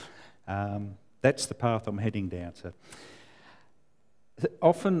That's the path I'm heading down. So,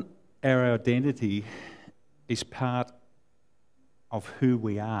 often our identity is part of who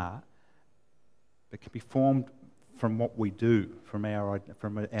we are, but can be formed from what we do, from our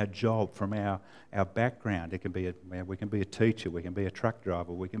job, from our background. It can be we can be a teacher, we can be a truck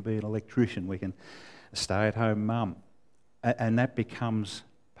driver, we can be an electrician, we can a stay-at-home mum, and that becomes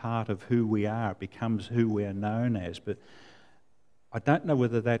part of who we are. It becomes who we are known as. But I don't know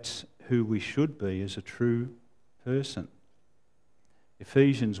whether that's who we should be as a true person.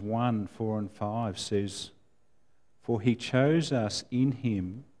 Ephesians 1:4-5 says, "For he chose us in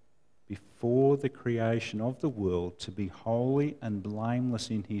him before the creation of the world to be holy and blameless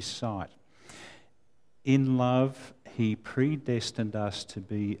in his sight. In love, he predestined us to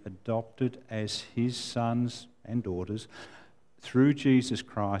be adopted as his sons and daughters through Jesus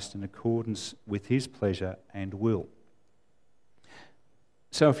Christ in accordance with his pleasure and will."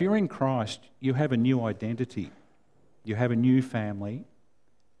 So if you're in Christ, you have a new identity. You have a new family.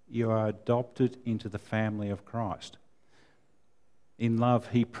 You are adopted into the family of Christ. In love,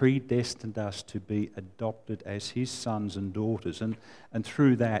 he predestined us to be adopted as his sons and daughters. And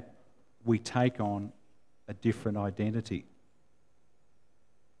through that, we take on a different identity.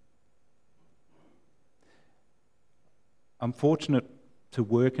 I'm fortunate to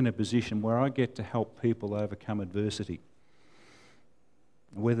work in a position where I get to help people overcome adversity.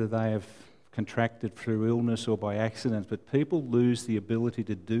 Whether they have contracted through illness or by accident, but people lose the ability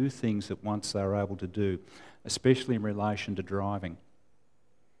to do things that once they were able to do, especially in relation to driving.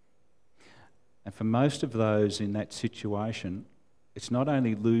 And for most of those in that situation, it's not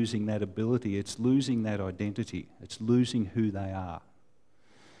only losing that ability, it's losing that identity. It's losing who they are.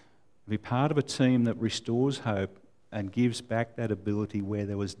 To be part of a team that restores hope and gives back that ability where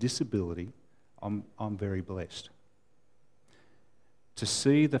there was disability, I'm very blessed. To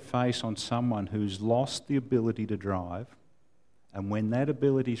see the face on someone who's lost the ability to drive, and when that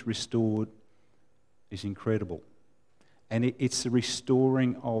ability is restored, is incredible. And it's the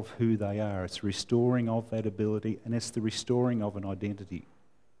restoring of who they are. It's the restoring of that ability, and it's the restoring of an identity.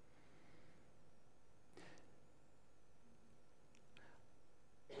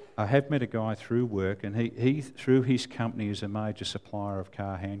 I have met a guy through work, and he through his company, is a major supplier of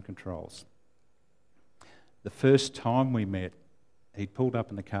car hand controls. The first time we met, he pulled up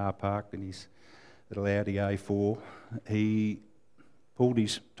in the car park in his little Audi A4. He pulled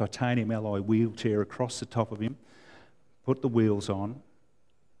his titanium alloy wheelchair across the top of him, put the wheels on,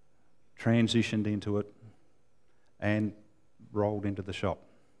 transitioned into it, and rolled into the shop.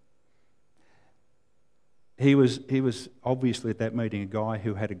 He was obviously at that meeting a guy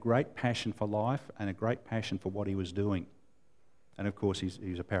who had a great passion for life and a great passion for what he was doing. And of course,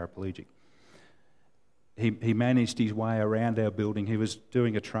 he's a paraplegic. He managed his way around our building. He was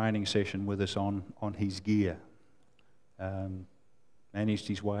doing a training session with us on his gear. Managed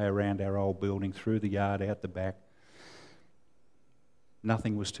his way around our old building, through the yard, out the back.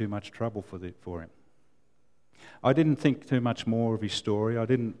 Nothing was too much trouble for him. I didn't think too much more of his story. I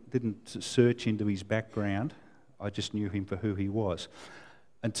didn't search into his background. I just knew him for who he was.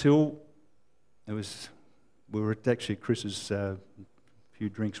 Until we were actually at Chris's, few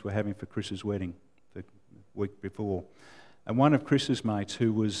drinks we're having for Chris's wedding the week before. And one of Chris's mates,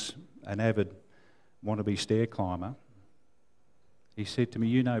 who was an avid wannabe stair climber, he said to me,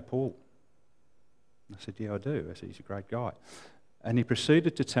 "You know Paul?" I said, "Yeah, I do." I said, "He's a great guy." And he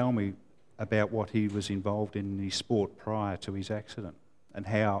proceeded to tell me about what he was involved in his sport prior to his accident, and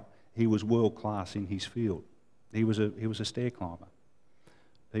how he was world class in his field. He was a stair climber.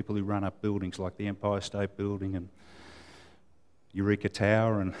 People who run up buildings like the Empire State Building and Eureka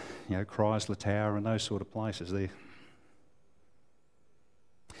Tower and Chrysler Tower and those sort of places there.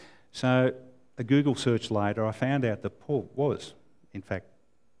 So a Google search later, I found out that Paul was, in fact,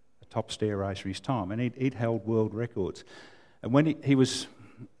 a top stair racer his time, and he'd held world records. And when he was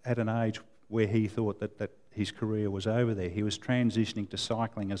at an age where he thought that his career was over there, he was transitioning to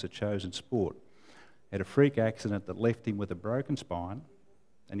cycling as a chosen sport. Had a freak accident that left him with a broken spine,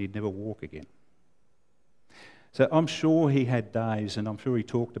 and he'd never walk again. So I'm sure he had days, and I'm sure he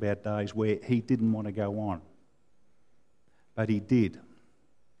talked about days where he didn't want to go on. But he did.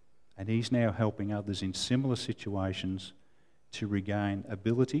 And he's now helping others in similar situations to regain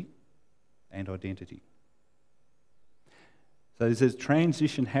ability and identity. So there's a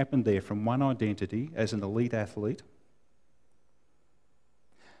transition happened there from one identity as an elite athlete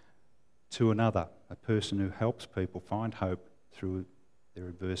to another, a person who helps people find hope through their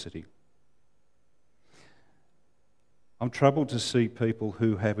adversity. I'm troubled to see people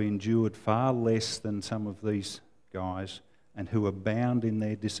who have endured far less than some of these guys and who are bound in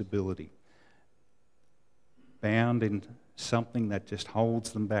their disability, bound in something that just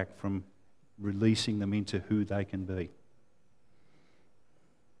holds them back from releasing them into who they can be.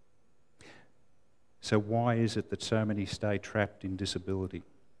 So why is it that so many stay trapped in disability?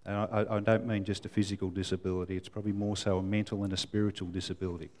 And I don't mean just a physical disability, it's probably more so a mental and a spiritual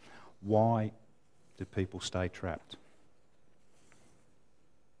disability. Why do people stay trapped?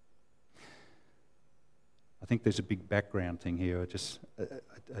 I think there's a big background thing here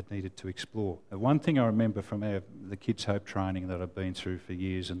I needed to explore. One thing I remember from the Kids Hope training that I've been through for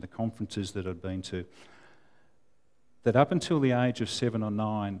years and the conferences that I've been to, that up until the age of 7 or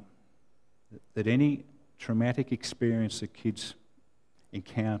 9, that any traumatic experience that kids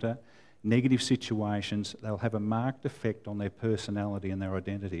encounter, negative situations, they'll have a marked effect on their personality and their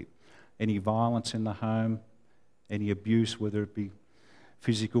identity. Any violence in the home, any abuse, whether it be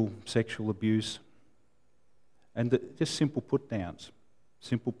physical, sexual abuse, and just simple put-downs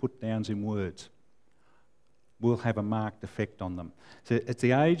in words, will have a marked effect on them. So at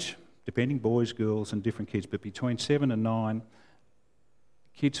the age, depending boys, girls and different kids, but between 7 and 9,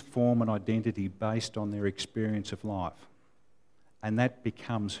 kids form an identity based on their experience of life. And that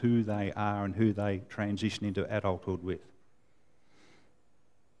becomes who they are and who they transition into adulthood with.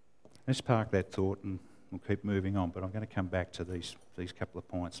 Let's park that thought and we'll keep moving on, but I'm going to come back to these couple of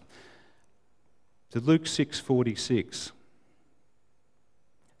points. To Luke 6:46, it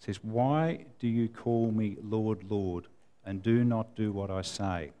says, "Why do you call me Lord, Lord, and do not do what I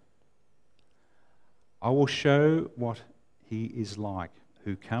say? I will show what he is like,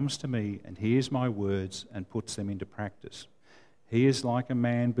 who comes to me and hears my words and puts them into practice. He is like a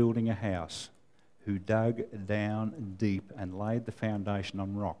man building a house, who dug down deep and laid the foundation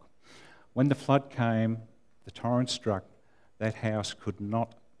on rock. When the flood came, the torrent struck, that house could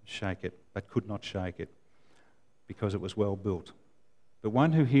not shake it, because it was well built. But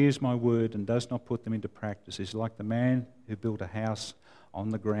one who hears my word and does not put them into practice is like the man who built a house on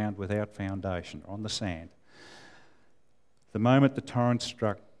the ground without foundation, on the sand. The moment the torrent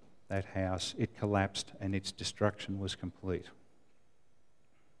struck that house, it collapsed and its destruction was complete."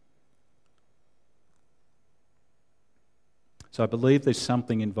 So I believe there's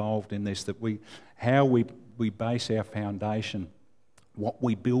something involved in this, that how we base our foundation, what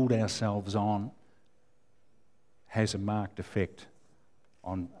we build ourselves on, has a marked effect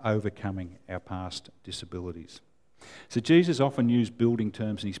on overcoming our past disabilities. So Jesus often used building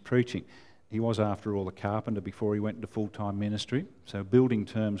terms in his preaching. He was, after all, a carpenter before he went into full-time ministry, so building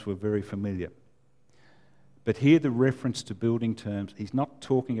terms were very familiar. But here the reference to building terms, he's not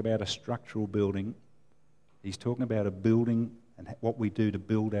talking about a structural building, he's talking about a building and what we do to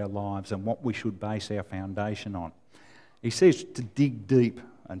build our lives and what we should base our foundation on. He says to dig deep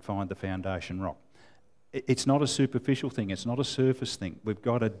and find the foundation rock. It's not a superficial thing, it's not a surface thing. We've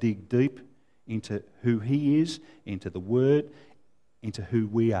got to dig deep into who he is, into the word, into who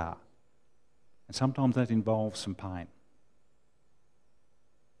we are. And sometimes that involves some pain.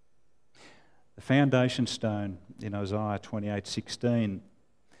 The foundation stone in Isaiah 28:16,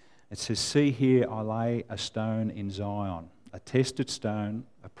 it says, "See here I lay a stone in Zion, a tested stone,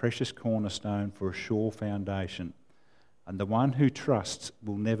 a precious cornerstone for a sure foundation, and the one who trusts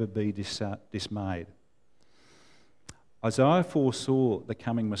will never be dismayed." Isaiah foresaw the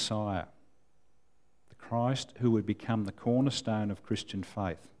coming Messiah, the Christ who would become the cornerstone of Christian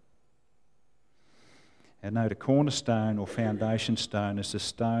faith. And note, a cornerstone or foundation stone is the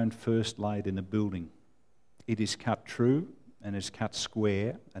stone first laid in a building. It is cut true and it's cut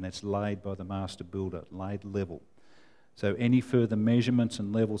square and it's laid by the master builder, laid level. So any further measurements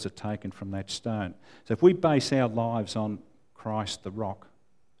and levels are taken from that stone. So if we base our lives on Christ the rock,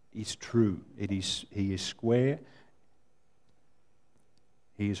 it's true. He is square.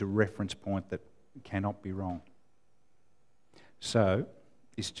 He is a reference point that cannot be wrong. So,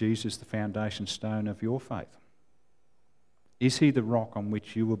 is Jesus the foundation stone of your faith? Is he the rock on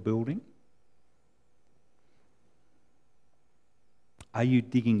which you are building? Are you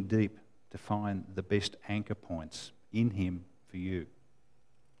digging deep to find the best anchor points in him for you?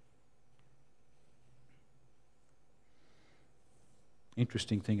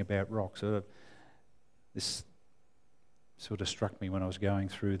 Interesting thing about rocks. This sort of struck me when I was going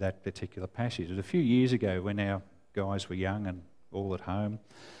through that particular passage. It was a few years ago when our guys were young and all at home.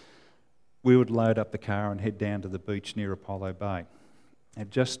 We would load up the car and head down to the beach near Apollo Bay. And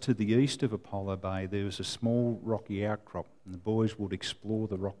just to the east of Apollo Bay, there was a small rocky outcrop, and the boys would explore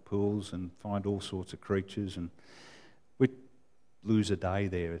the rock pools and find all sorts of creatures, and we'd lose a day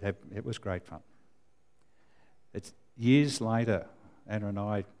there. It was great fun. It's years later, Anna and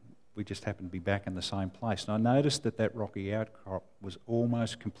I we just happened to be back in the same place. And I noticed that that rocky outcrop was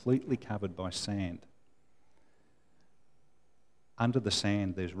almost completely covered by sand. Under the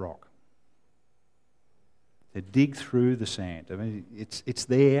sand, there's rock. To dig through the sand. I mean, it's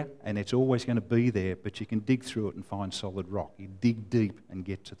there and it's always going to be there, but you can dig through it and find solid rock. You dig deep and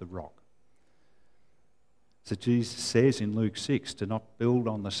get to the rock. So Jesus says in Luke 6 to not build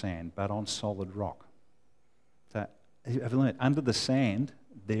on the sand, but on solid rock. So I've learned under the sand,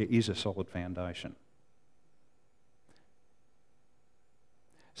 there is a solid foundation.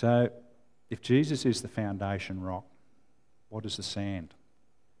 So if Jesus is the foundation rock, what is the sand?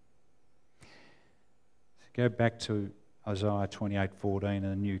 Go back to Isaiah 28:14 in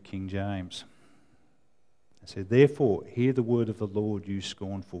the New King James. It said, "Therefore, hear the word of the Lord, you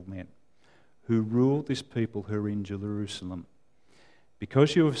scornful men, who rule this people who are in Jerusalem.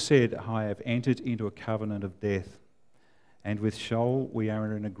 Because you have said, I have entered into a covenant of death, and with Sheol we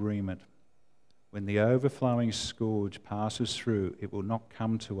are in agreement. When the overflowing scourge passes through, it will not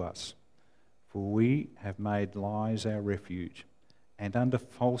come to us. For we have made lies our refuge, and under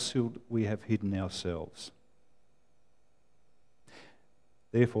falsehood we have hidden ourselves.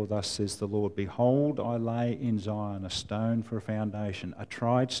 Therefore, thus says the Lord, behold, I lay in Zion a stone for a foundation, a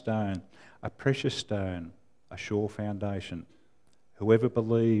tried stone, a precious stone, a sure foundation. Whoever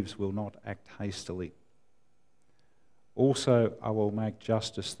believes will not act hastily. Also, I will make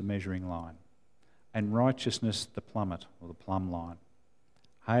justice the measuring line, and righteousness the plummet, or the plumb line.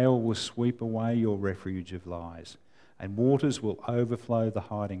 Hail will sweep away your refuge of lies, and waters will overflow the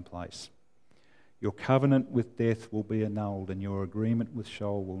hiding place. Your covenant with death will be annulled, and your agreement with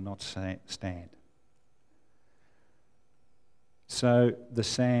Sheol will not stand." So the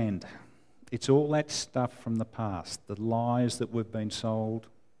sand, it's all that stuff from the past, the lies that we've been sold,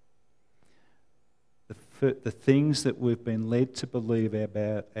 the things that we've been led to believe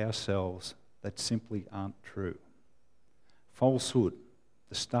about ourselves that simply aren't true. Falsehood,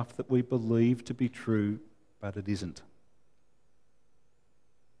 the stuff that we believe to be true, but it isn't.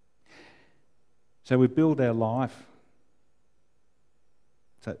 So we build our life.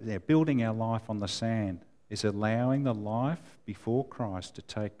 So building our life on the sand is allowing the life before Christ to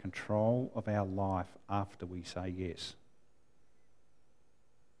take control of our life after we say yes.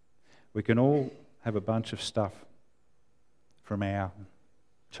 We can all have a bunch of stuff from our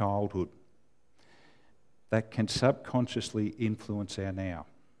childhood that can subconsciously influence our now.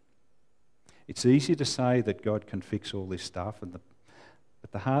 It's easy to say that God can fix all this stuff,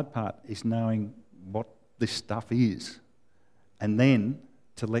 but the hard part is knowing what this stuff is and then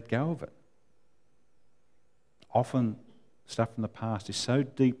to let go of it. Often stuff from the past is so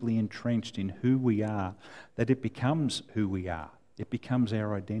deeply entrenched in who we are that it becomes who we are. It becomes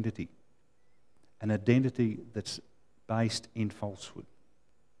our identity. An identity that's based in falsehood.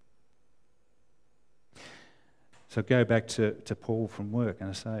 So go back to Paul from work, and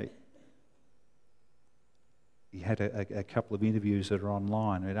I say, he had a couple of interviews that are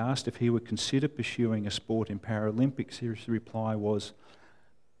online. It asked if he would consider pursuing a sport in Paralympics. His reply was,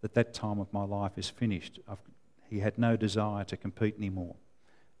 that time of my life is finished. He had no desire to compete anymore.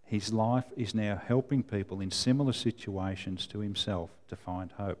 His life is now helping people in similar situations to himself to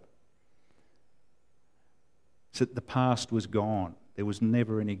find hope. So the past was gone. There was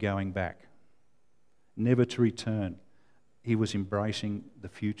never any going back. Never to return. He was embracing the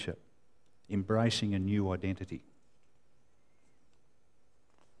future. Embracing a new identity.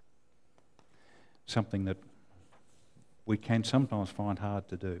 Something that we can sometimes find hard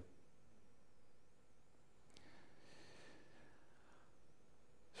to do.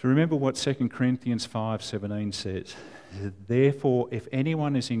 So remember what 2 Corinthians 5:17 says. Therefore, if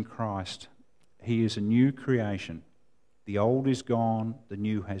anyone is in Christ, he is a new creation. The old is gone, the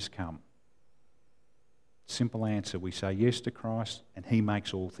new has come. Simple answer. We say yes to Christ and he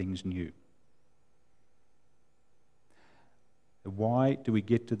makes all things new. Why do we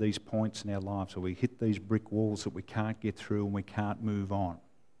get to these points in our lives where we hit these brick walls that we can't get through and we can't move on?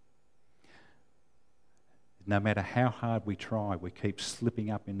 No matter how hard we try, we keep slipping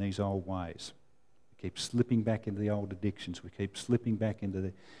up in these old ways. We keep slipping back into the old addictions. We keep slipping back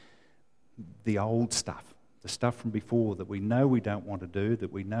into the old stuff, the stuff from before that we know we don't want to do,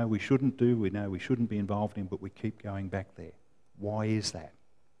 that we know we shouldn't do, we know we shouldn't be involved in, but we keep going back there. Why is that?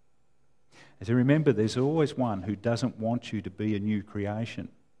 As I remember, there's always one who doesn't want you to be a new creation,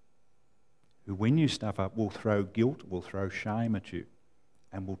 who when you stuff up will throw guilt, will throw shame at you,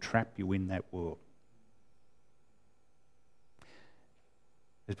 and will trap you in that world.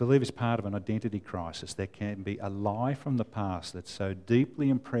 I believe it's part of an identity crisis. There can be a lie from the past that's so deeply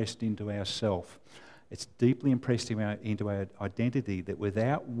impressed into ourself It's deeply impressed into our identity that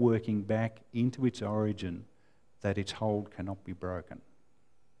without working back into its origin, that its hold cannot be broken.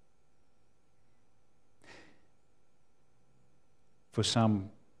 For some,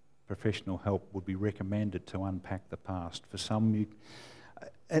 professional help would be recommended to unpack the past. For some,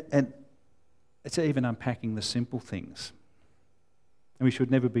 and it's even unpacking the simple things. And we should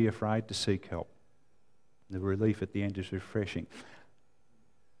never be afraid to seek help. The relief at the end is refreshing.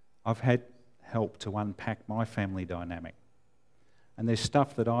 I've had help to unpack my family dynamic. And there's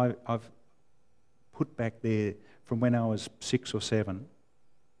stuff that I've put back there from when I was 6 or 7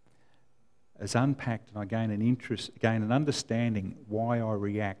 as unpacked, and I gain an understanding why I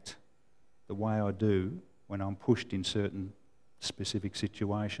react the way I do when I'm pushed in certain specific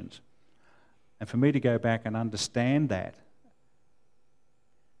situations. And for me to go back and understand that,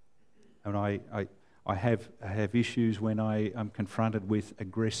 and I have issues when I am confronted with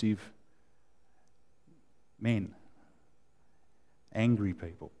aggressive men, angry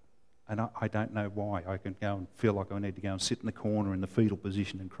people, and I don't know why. I can go and feel like I need to go and sit in the corner in the fetal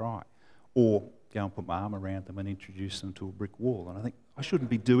position and cry, or go and put my arm around them and introduce them to a brick wall. And I think I shouldn't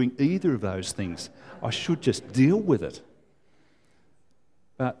be doing either of those things. I should just deal with it.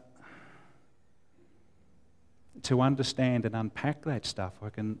 But to understand and unpack that stuff,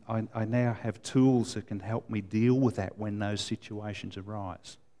 I now have tools that can help me deal with that when those situations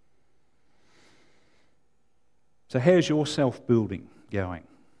arise. So how's your self-building going?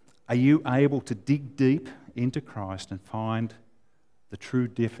 Are you able to dig deep into Christ and find the true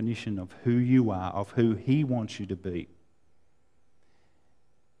definition of who you are, of who He wants you to be?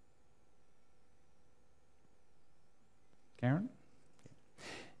 Karen?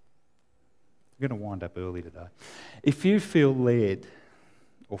 I'm going to wind up early today. If you feel led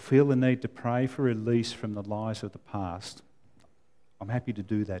or feel the need to pray for release from the lies of the past, I'm happy to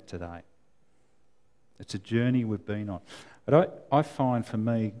do that today. It's a journey we've been on. But I find for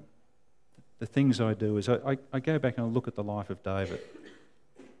me, the things I do is I go back and I look at the life of David.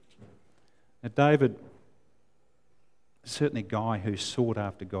 Now, David is certainly a guy who sought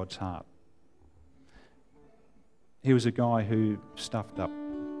after God's heart. He was a guy who stuffed up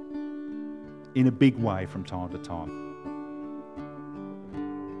in a big way from time to time.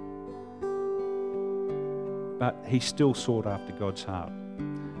 But he still sought after God's heart.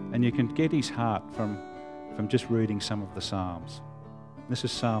 And you can get his heart from just reading some of the Psalms. This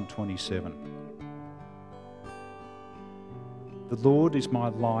is Psalm 27. The Lord is my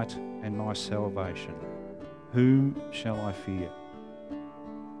light and my salvation. Whom shall I fear?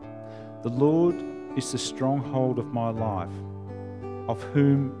 The Lord is the stronghold of my life. Of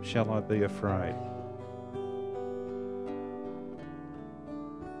whom shall I be afraid?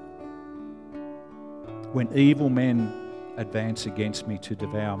 When evil men advance against me to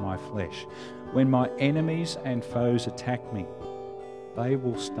devour my flesh, when my enemies and foes attack me, they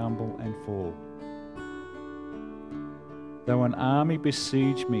will stumble and fall. Though an army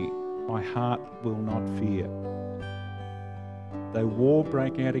besiege me, my heart will not fear. Though war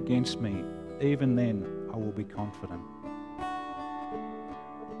break out against me, even then I will be confident.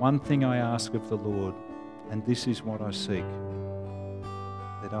 One thing I ask of the Lord, and this is what I seek,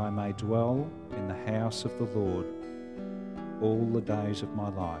 that I may dwell in the house of the Lord all the days of my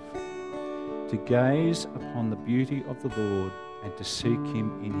life, to gaze upon the beauty of the Lord and to seek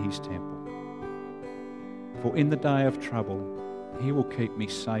Him in His temple. For in the day of trouble, He will keep me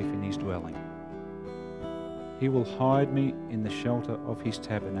safe in His dwelling. He will hide me in the shelter of His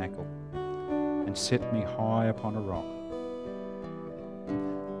tabernacle and set me high upon a rock.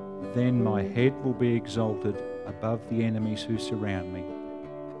 Then my head will be exalted above the enemies who surround me.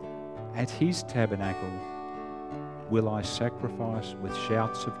 At His tabernacle will I sacrifice with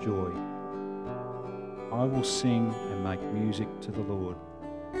shouts of joy. I will sing and make music to the Lord.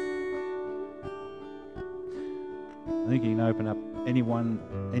 I think you can open up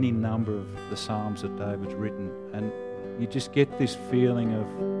any number of the Psalms that David's written, and you just get this feeling of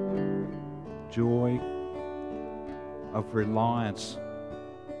joy, of reliance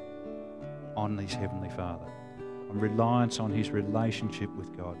on his Heavenly Father, on reliance on his relationship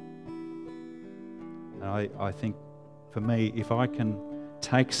with God. And I think for me, if I can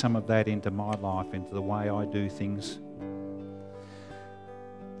take some of that into my life, into the way I do things,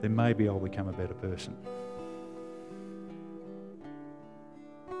 then maybe I'll become a better person.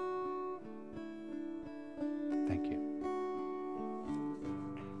 Thank you.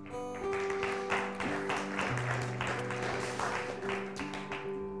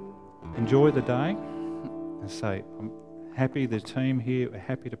 Enjoy the day. I say, I'm happy the team here are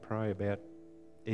happy to pray about